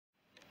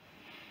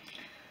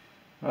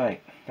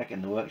Right, back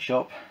in the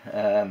workshop.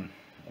 I've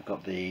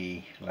got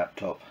the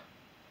laptop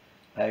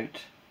out,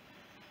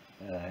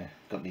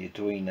 got the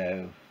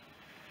Arduino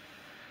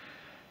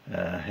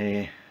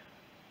here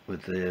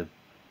with the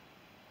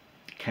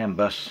CAN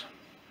bus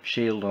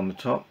shield on the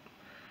top.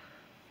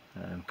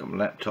 Got my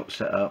laptop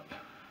set up,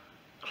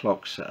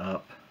 clock set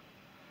up,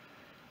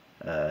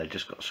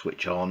 just got a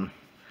switch on,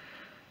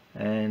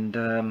 and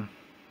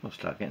we'll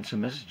start getting some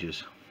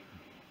messages,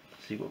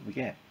 see what we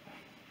get.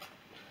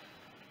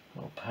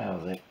 I'll power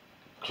the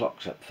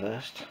clocks up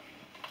first,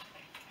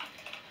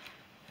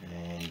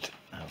 and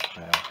I'll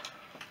power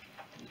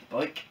the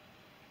bike,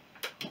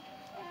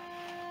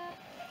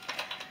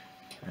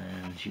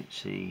 and as you can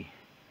see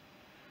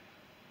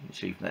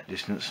from that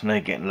distance now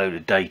getting a load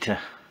of data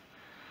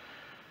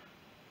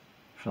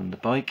from the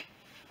bike.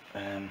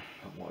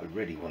 But what I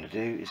really want to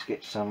do is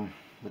get some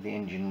with the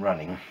engine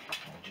running.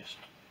 I'll just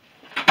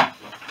open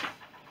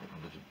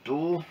the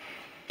door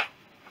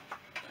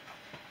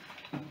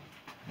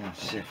and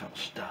see if it'll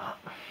start.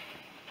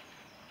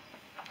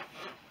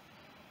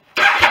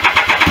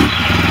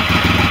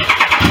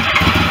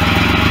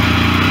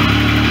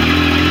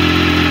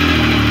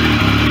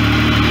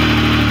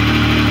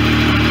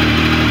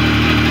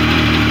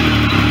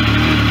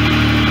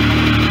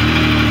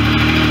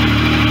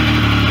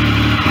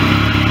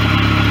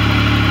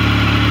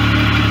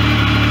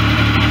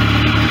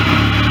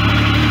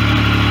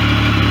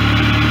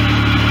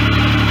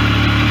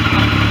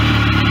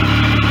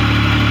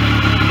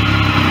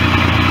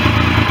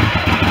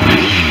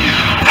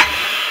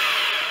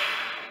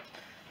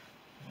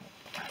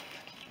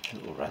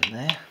 Little run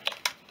there.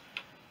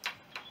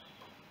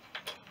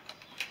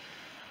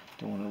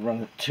 Don't want to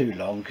run it too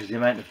long because the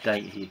amount of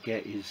data you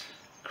get is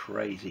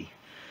crazy.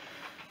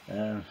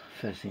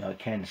 First thing I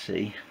can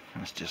see,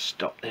 let's just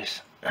stop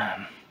this.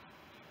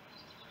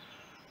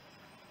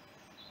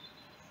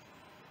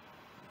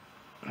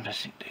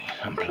 Let's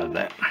unplug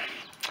that.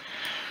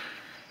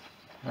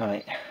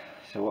 Right,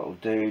 so what we'll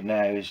do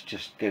now is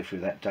just go through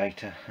that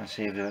data and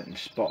see if I can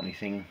spot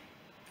anything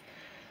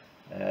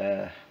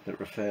that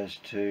refers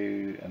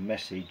to a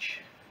message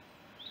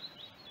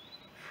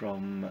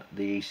from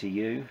the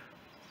ECU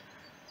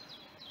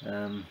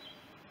to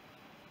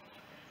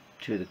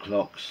the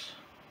clocks,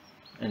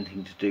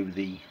 anything to do with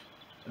the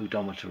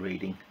odometer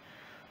reading.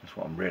 That's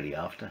what I'm really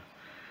after.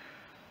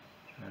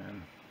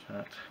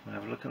 So we'll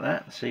have a look at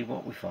that and see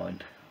what we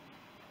find.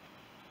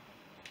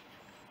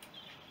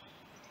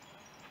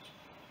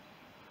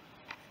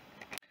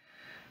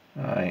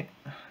 Right,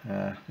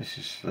 this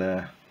is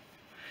the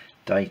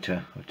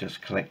data I've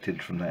just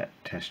collected from that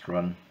test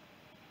run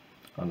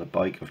on the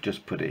bike. I've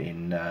just put it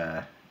in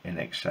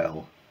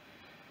Excel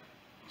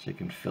so you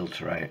can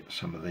filter out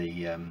some of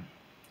the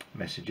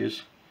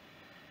messages.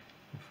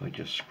 If I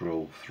just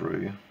scroll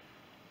through,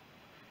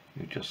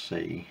 you'll just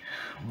see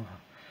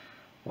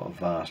what a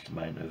vast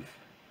amount of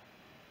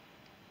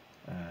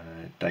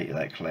data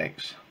that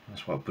collects.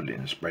 That's why I put it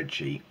in a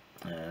spreadsheet,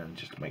 and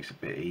just makes it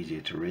a bit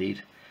easier to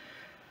read.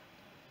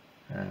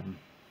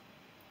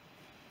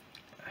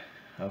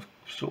 I've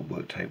sort of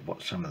worked out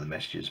what some of the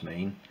messages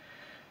mean.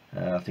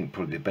 I think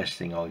probably the best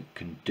thing I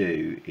can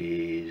do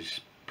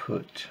is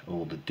put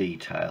all the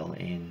detail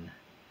in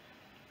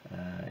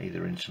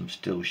either in some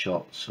still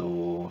shots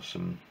or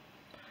some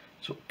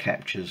sort of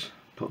captures,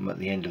 put them at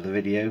the end of the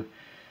video,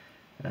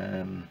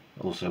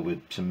 also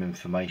with some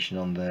information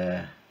on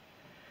the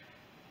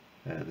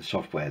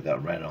software that I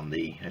ran on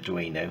the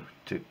Arduino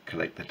to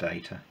collect the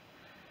data.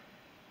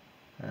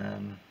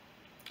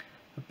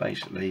 But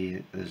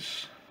basically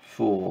there's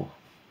 4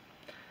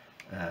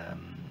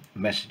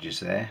 messages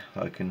there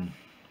I can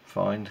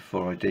find,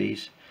 4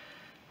 IDs,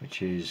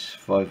 which is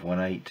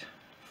 518,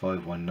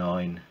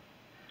 519,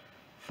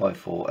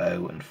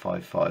 540 and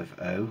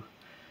 550.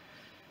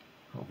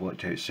 I've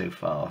worked out so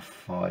far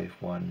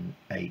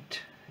 518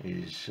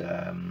 is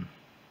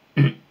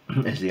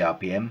is the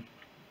RPM,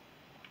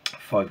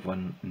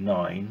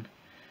 519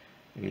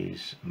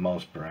 is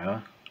miles per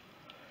hour,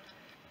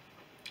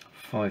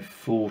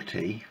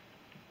 540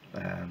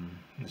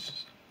 this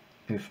is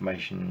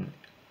information.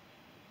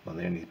 Well,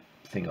 the only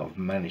thing I've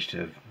managed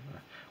to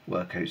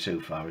work out so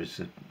far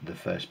is the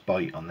first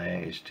byte on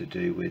there is to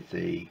do with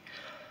the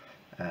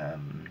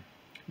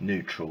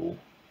neutral,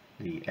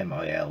 the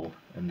MIL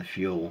and the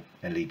fuel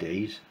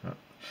LEDs.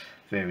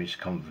 Various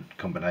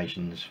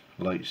combinations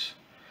lights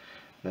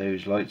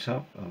those lights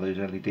up, or those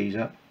LEDs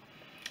up,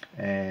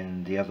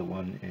 and the other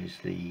one is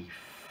the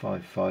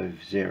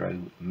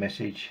 550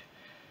 message.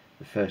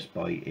 The first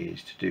byte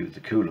is to do with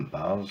the coolant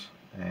bars,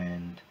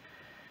 and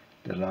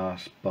the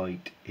last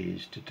byte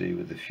is to do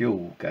with the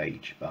fuel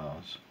gauge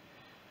bars.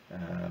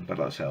 But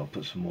like I say, I'll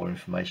put some more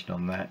information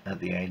on that at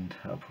the end.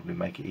 I'll probably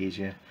make it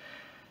easier,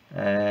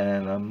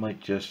 and I might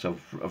just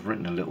I've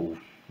written a little,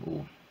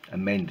 or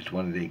amended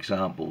one of the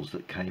examples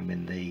that came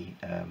in the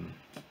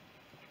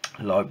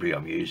library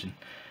I'm using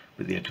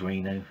with the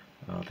Arduino,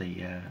 or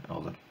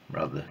the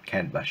rather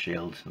CAN bus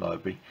shield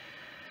library.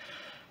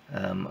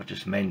 I've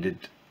just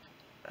amended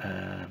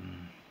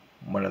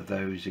one of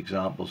those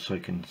examples so I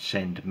can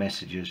send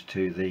messages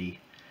to the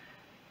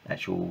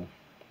actual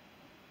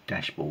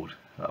dashboard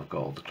that I've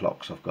got, all the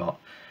clocks I've got.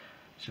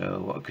 So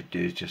what I could do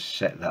is just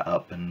set that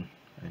up and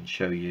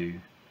show you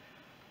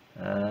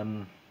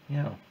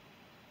yeah,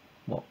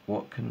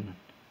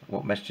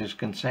 what messages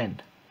can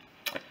send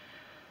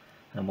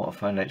and what I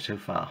found out so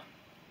far.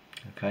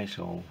 Okay,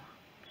 so I'll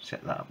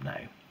set that up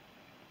now.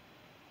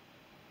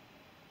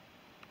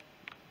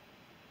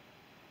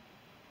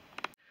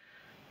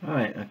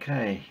 Right,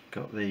 okay,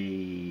 got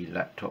the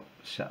laptop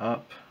set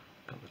up,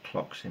 got the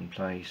clocks in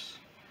place,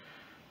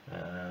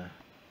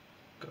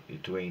 got the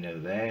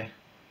Arduino there,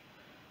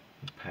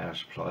 the power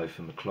supply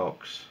from the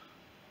clocks.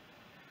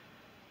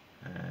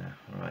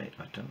 Right,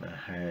 I don't know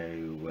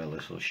how well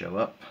this will show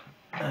up.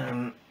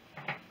 Got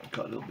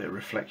a little bit of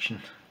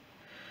reflection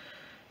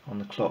on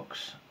the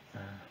clocks,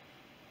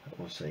 but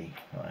we'll see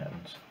what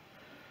happens.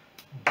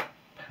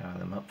 Power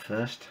them up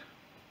first,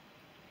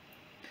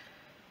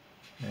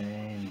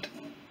 and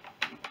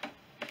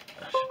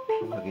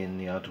plug in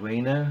the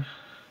Arduino,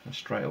 and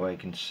straight away you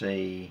can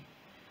see,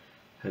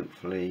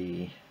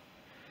 hopefully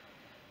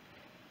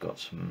got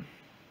some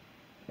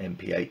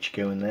MPH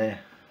going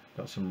there,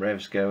 got some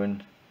revs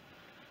going,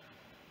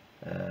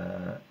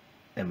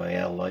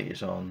 MIL light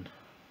is on,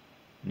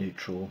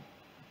 neutral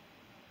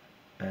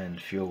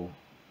and fuel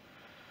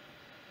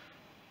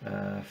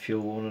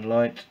warning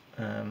light.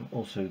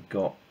 Also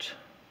got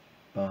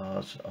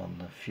bars on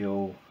the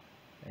fuel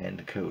and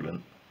the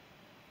coolant.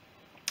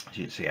 As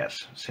you can see,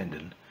 that's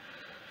sending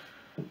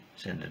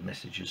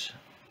messages.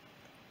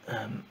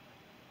 Let's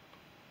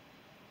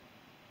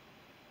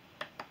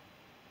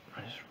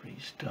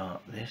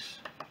restart this.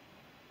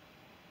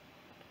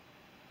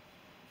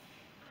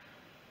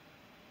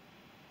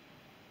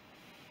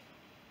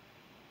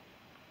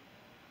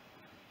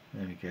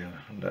 There we go.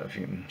 I don't know if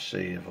you can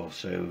see, I've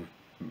also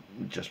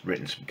just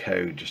written some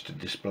code just to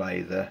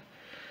display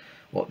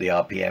what the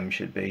RPM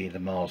should be, the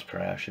miles per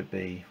hour should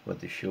be,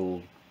 whether the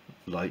fuel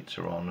lights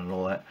are on and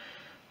all that,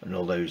 and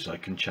all those I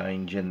can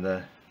change in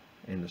the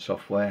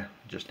software.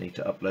 Just need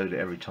to upload it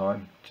every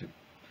time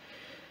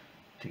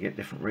to get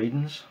different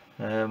readings.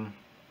 An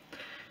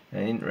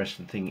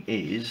interesting thing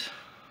is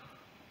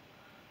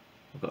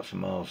I've got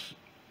some miles,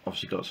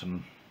 obviously got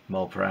some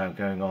mile per hour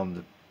going on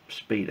the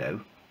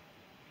speedo,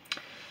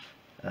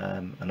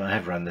 and I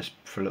have run this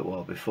for a little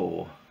while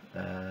before.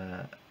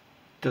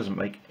 Doesn't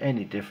make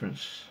any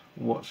difference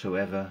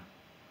whatsoever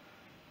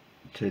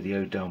to the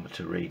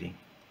odometer reading.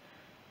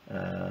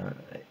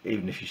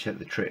 Even if you set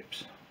the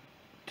trips,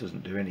 it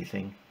doesn't do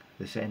anything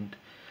this end.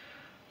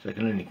 So I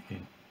can only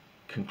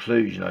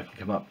conclusion I can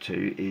come up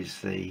to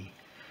is the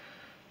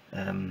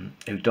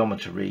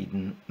odometer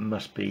reading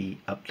must be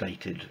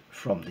updated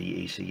from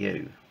the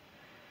ECU.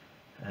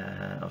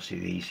 Obviously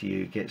the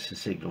ECU gets the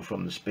signal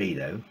from the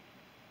speedo,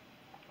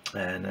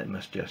 and it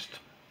must just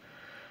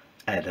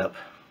add up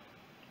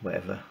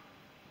whatever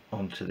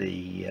onto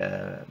the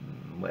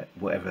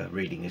whatever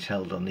reading is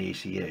held on the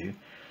ECU,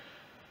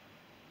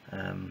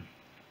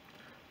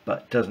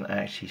 but doesn't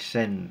actually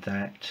send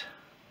that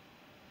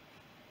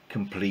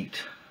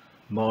complete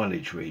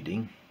mileage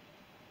reading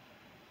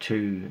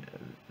to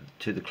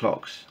the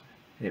clocks.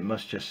 It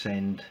must just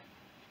send,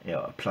 you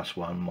know, a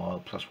 +1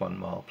 mile, +1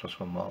 mile,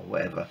 +1 mile,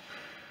 whatever,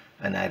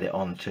 and add it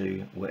on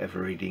to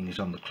whatever reading is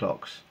on the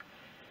clocks.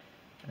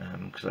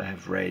 Because I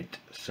have read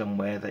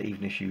somewhere that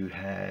even if you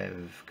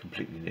have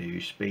completely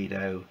new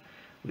speedo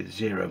with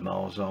 0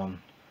 miles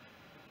on,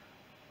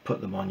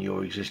 put them on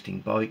your existing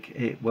bike,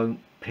 it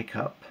won't pick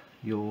up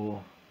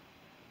the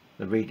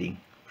reading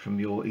from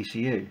your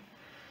ECU,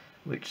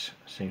 which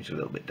seems a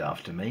little bit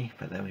daft to me,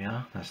 but there we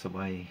are, that's the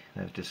way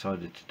they've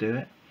decided to do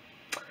it.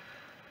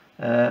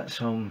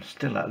 So I'm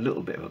still at a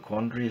little bit of a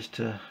quandary as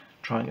to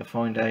trying to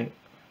find out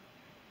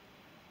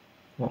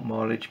what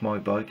mileage my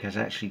bike has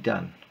actually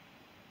done.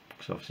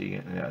 So obviously,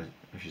 you know,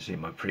 if you've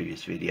seen my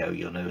previous video,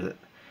 you'll know that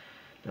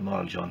the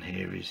mileage on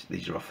here is,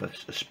 these are off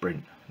a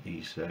Sprint,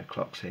 these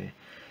clocks here,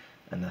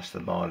 and that's the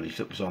mileage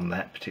that was on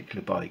that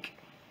particular bike,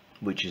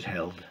 which is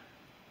held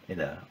in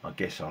I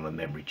guess on a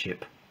memory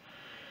chip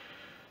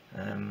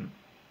in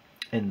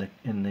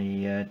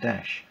the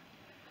dash.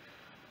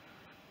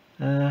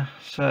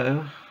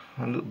 So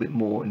a little bit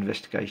more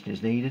investigation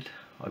is needed.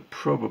 I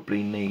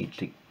probably need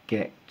to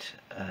get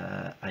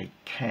a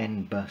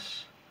CAN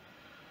bus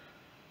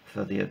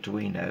for the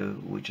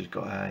Arduino, which has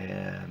got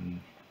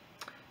an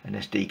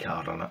SD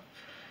card on it.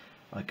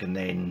 I can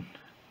then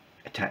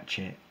attach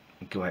it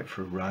and go out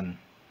for a run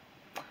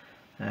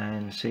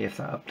and see if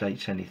that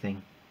updates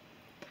anything.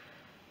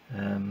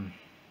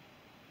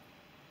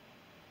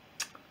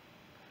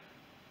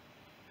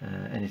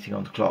 Anything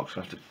on the clocks,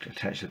 I have to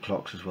attach the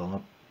clocks as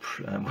well,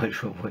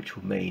 which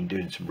will mean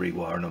doing some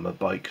rewiring on my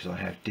bike, because I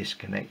have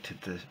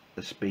disconnected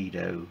the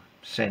speedo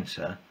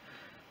sensor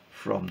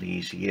from the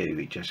ECU.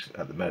 It just,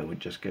 at the moment,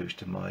 just goes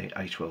to my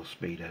A12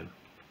 speedo.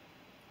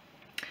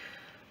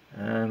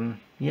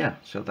 Yeah,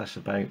 so that's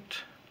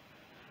about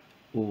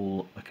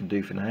all I can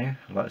do for now.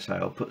 Like I say,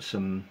 I'll put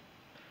some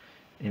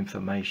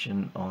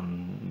information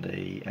on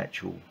the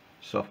actual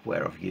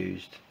software I've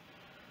used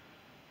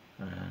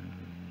and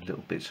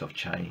little bits I've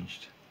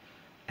changed,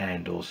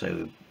 and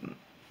also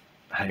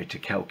how to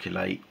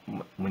calculate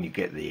when you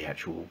get the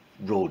actual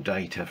raw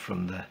data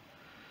from the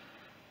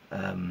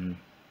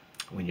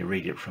when you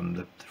read it from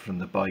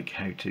the bike,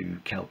 how to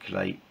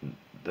calculate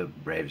the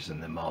revs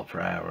and the mile per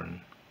hour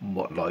and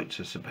what lights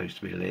are supposed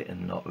to be lit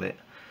and not lit,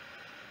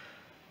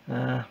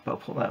 but I'll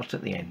put that out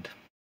at the end.